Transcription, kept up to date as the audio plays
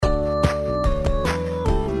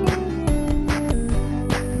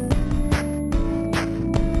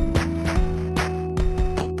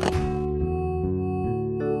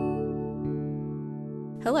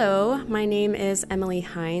My name is Emily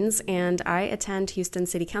Hines, and I attend Houston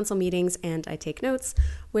City Council meetings and I take notes,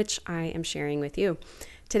 which I am sharing with you.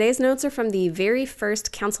 Today's notes are from the very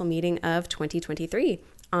first council meeting of 2023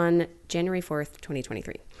 on January 4th,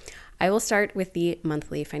 2023. I will start with the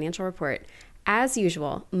monthly financial report. As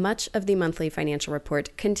usual, much of the monthly financial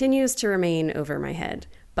report continues to remain over my head,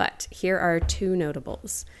 but here are two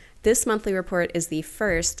notables. This monthly report is the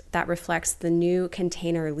first that reflects the new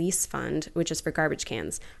container lease fund, which is for garbage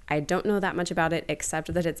cans. I don't know that much about it,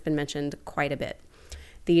 except that it's been mentioned quite a bit.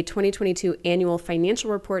 The 2022 annual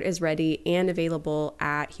financial report is ready and available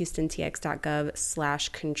at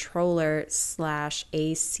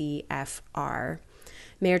houstontx.gov/controller/ACFR.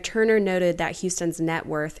 Mayor Turner noted that Houston's net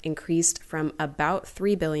worth increased from about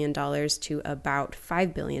 $3 billion to about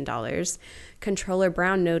 $5 billion. Controller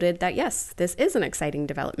Brown noted that, yes, this is an exciting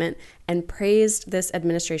development and praised this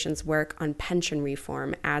administration's work on pension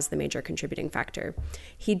reform as the major contributing factor.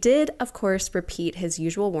 He did, of course, repeat his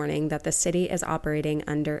usual warning that the city is operating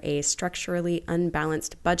under a structurally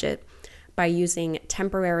unbalanced budget by using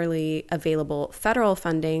temporarily available federal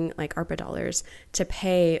funding, like ARPA dollars, to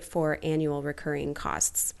pay for annual recurring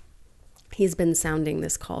costs. He's been sounding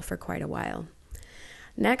this call for quite a while.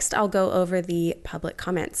 Next, I'll go over the public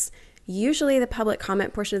comments. Usually the public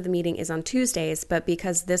comment portion of the meeting is on Tuesdays, but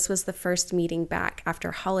because this was the first meeting back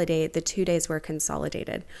after holiday, the 2 days were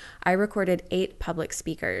consolidated. I recorded 8 public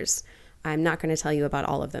speakers. I'm not going to tell you about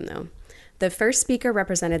all of them, though. The first speaker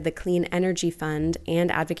represented the Clean Energy Fund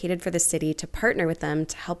and advocated for the city to partner with them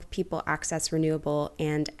to help people access renewable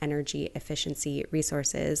and energy efficiency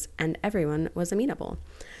resources, and everyone was amenable.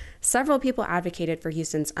 Several people advocated for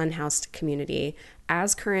Houston's unhoused community.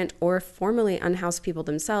 As current or formerly unhoused people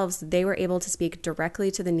themselves, they were able to speak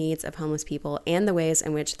directly to the needs of homeless people and the ways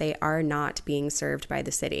in which they are not being served by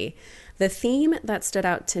the city. The theme that stood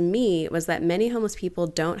out to me was that many homeless people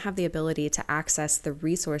don't have the ability to access the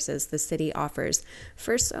resources the city offers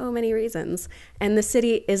for so many reasons, and the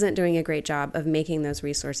city isn't doing a great job of making those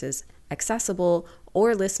resources accessible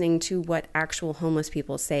or listening to what actual homeless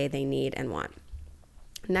people say they need and want.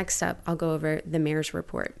 Next up, I'll go over the mayor's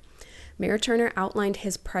report. Mayor Turner outlined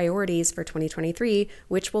his priorities for 2023,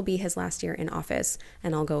 which will be his last year in office,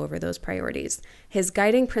 and I'll go over those priorities. His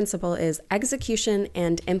guiding principle is execution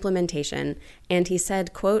and implementation, and he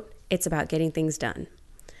said, quote, "It's about getting things done."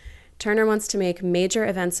 Turner wants to make major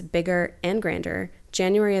events bigger and grander.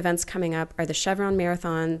 January events coming up are the Chevron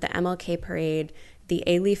Marathon, the MLK Parade, the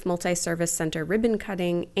A-Leaf Multi-Service Center ribbon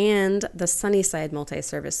cutting, and the Sunnyside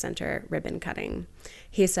Multi-Service Center ribbon cutting.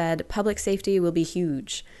 He said public safety will be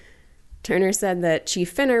huge. Turner said that Chief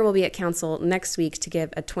Finner will be at council next week to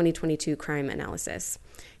give a 2022 crime analysis.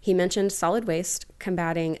 He mentioned solid waste,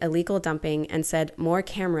 combating illegal dumping, and said more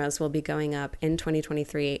cameras will be going up in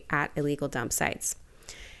 2023 at illegal dump sites.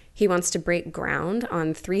 He wants to break ground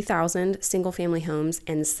on 3,000 single-family homes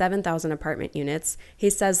and 7,000 apartment units. He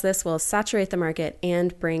says this will saturate the market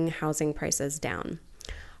and bring housing prices down.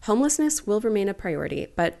 Homelessness will remain a priority,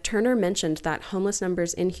 but Turner mentioned that homeless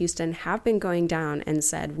numbers in Houston have been going down and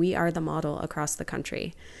said we are the model across the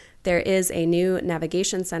country. There is a new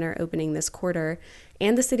navigation center opening this quarter,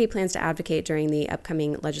 and the city plans to advocate during the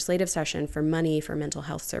upcoming legislative session for money for mental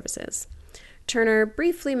health services. Turner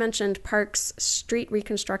briefly mentioned parks, street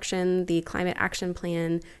reconstruction, the climate action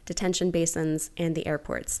plan, detention basins, and the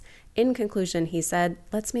airports. In conclusion, he said,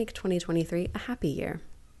 let's make 2023 a happy year.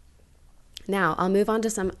 Now, I'll move on to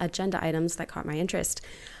some agenda items that caught my interest.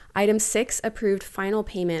 Item 6 approved final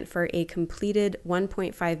payment for a completed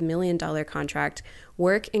 $1.5 million contract.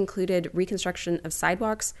 Work included reconstruction of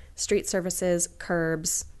sidewalks, street services,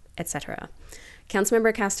 curbs, etc.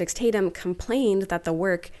 Councilmember Castix Tatum complained that the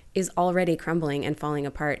work is already crumbling and falling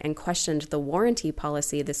apart and questioned the warranty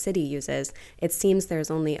policy the city uses. It seems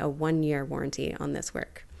there's only a 1-year warranty on this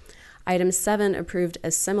work. Item 7 approved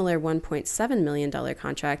a similar $1.7 million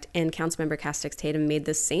contract, and Councilmember Castix Tatum made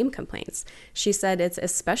the same complaints. She said it's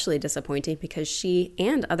especially disappointing because she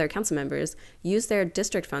and other council members use their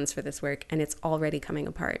district funds for this work, and it's already coming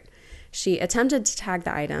apart. She attempted to tag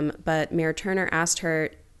the item, but Mayor Turner asked her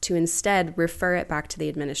to instead refer it back to the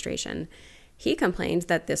administration. He complained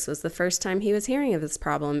that this was the first time he was hearing of this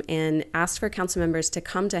problem and asked for council members to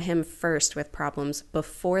come to him first with problems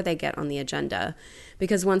before they get on the agenda,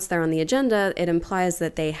 because once they're on the agenda, it implies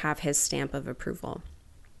that they have his stamp of approval.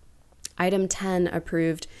 Item 10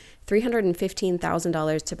 approved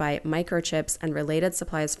 $315,000 to buy microchips and related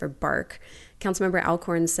supplies for BARC. Councilmember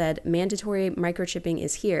Alcorn said mandatory microchipping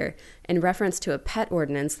is here in reference to a pet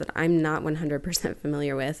ordinance that I'm not 100%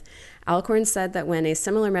 familiar with. Alcorn said that when a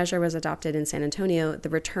similar measure was adopted in San Antonio, the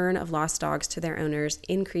return of lost dogs to their owners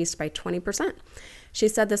increased by 20%. She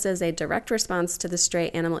said this is a direct response to the stray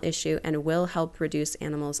animal issue and will help reduce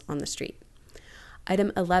animals on the street.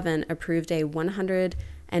 Item 11 approved a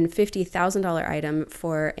 $150,000 item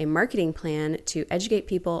for a marketing plan to educate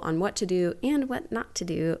people on what to do and what not to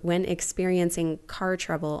do when experiencing car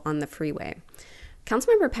trouble on the freeway.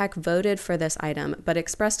 Councilmember Peck voted for this item, but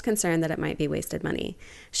expressed concern that it might be wasted money.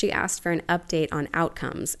 She asked for an update on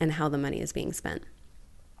outcomes and how the money is being spent.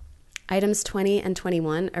 Items 20 and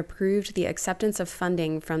 21 approved the acceptance of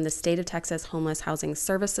funding from the State of Texas Homeless Housing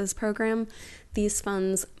Services Program. These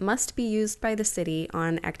funds must be used by the city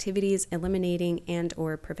on activities eliminating and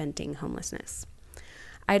or preventing homelessness.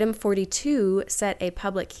 Item 42 set a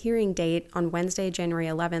public hearing date on Wednesday, January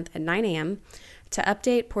 11th at 9 a.m. to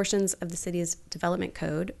update portions of the city's development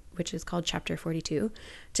code, which is called Chapter 42,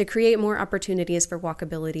 to create more opportunities for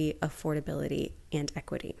walkability, affordability, and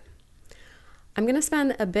equity. I'm going to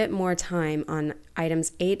spend a bit more time on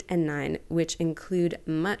items 8 and 9, which include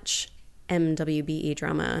much MWBE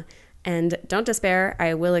drama. And don't despair,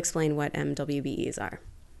 I will explain what MWBEs are.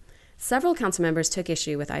 Several council members took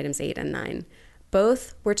issue with items 8 and 9.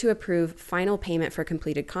 Both were to approve final payment for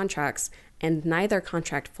completed contracts, and neither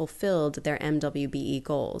contract fulfilled their MWBE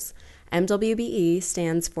goals. MWBE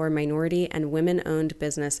stands for Minority and Women-Owned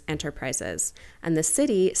Business Enterprises, and the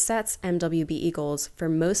city sets MWBE goals for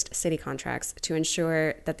most city contracts to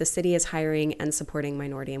ensure that the city is hiring and supporting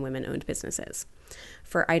minority and women-owned businesses.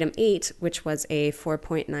 For item 8, which was a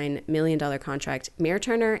 $4.9 million contract, Mayor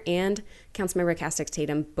Turner and Councilmember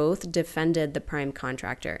Castex-Tatum both defended the prime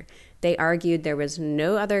contractor. They argued there was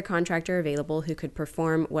no other contractor available who could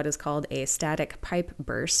perform what is called a static pipe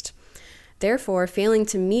burst. Therefore, failing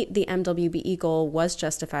to meet the MWBE goal was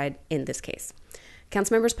justified in this case.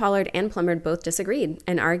 Councilmembers Pollard and Plummer both disagreed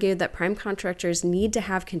and argued that prime contractors need to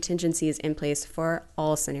have contingencies in place for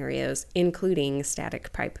all scenarios, including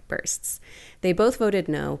static pipe bursts. They both voted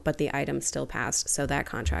no, but the item still passed, so that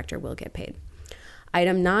contractor will get paid.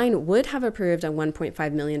 Item 9 would have approved a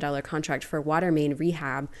 $1.5 million contract for water main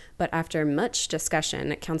rehab, but after much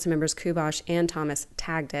discussion, Councilmembers Kubosh and Thomas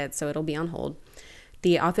tagged it, so it'll be on hold.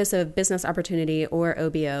 The Office of Business Opportunity, or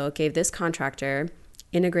OBO, gave this contractor,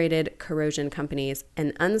 Integrated Corrosion Companies,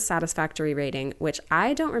 an unsatisfactory rating, which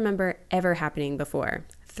I don't remember ever happening before.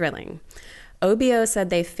 Thrilling. OBO said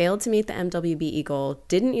they failed to meet the MWBE goal,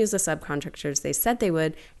 didn't use the subcontractors they said they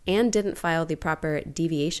would, and didn't file the proper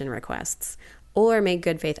deviation requests, or make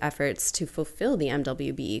good faith efforts to fulfill the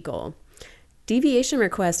MWBE goal. Deviation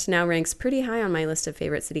request now ranks pretty high on my list of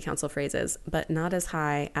favorite city council phrases, but not as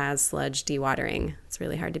high as sludge dewatering. It's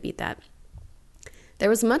really hard to beat that. There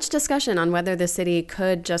was much discussion on whether the city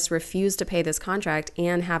could just refuse to pay this contract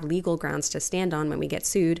and have legal grounds to stand on when we get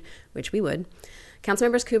sued, which we would.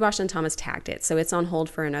 Councilmembers Kubosh and Thomas tagged it, so it's on hold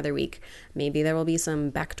for another week. Maybe there will be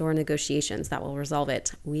some backdoor negotiations that will resolve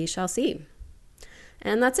it. We shall see.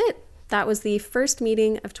 And that's it. That was the first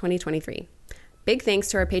meeting of 2023. Big thanks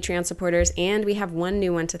to our Patreon supporters, and we have one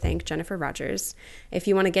new one to thank, Jennifer Rogers. If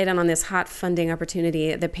you want to get in on this hot funding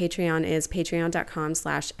opportunity, the Patreon is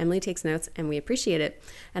patreon.com/EmilyTakesNotes, and we appreciate it.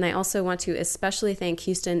 And I also want to especially thank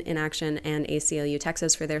Houston in Action and ACLU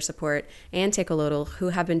Texas for their support, and Tecolotl, who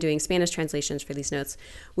have been doing Spanish translations for these notes,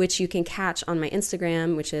 which you can catch on my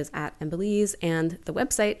Instagram, which is @Embelize, and the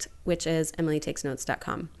website, which is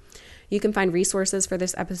EmilyTakesNotes.com. You can find resources for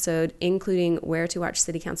this episode, including where to watch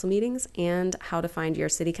city council meetings and how to find your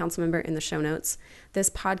city council member in the show notes. This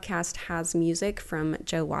podcast has music from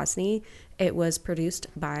Joe Wozni. It was produced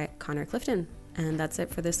by Connor Clifton. And that's it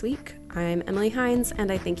for this week. I'm Emily Hines,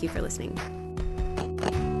 and I thank you for listening.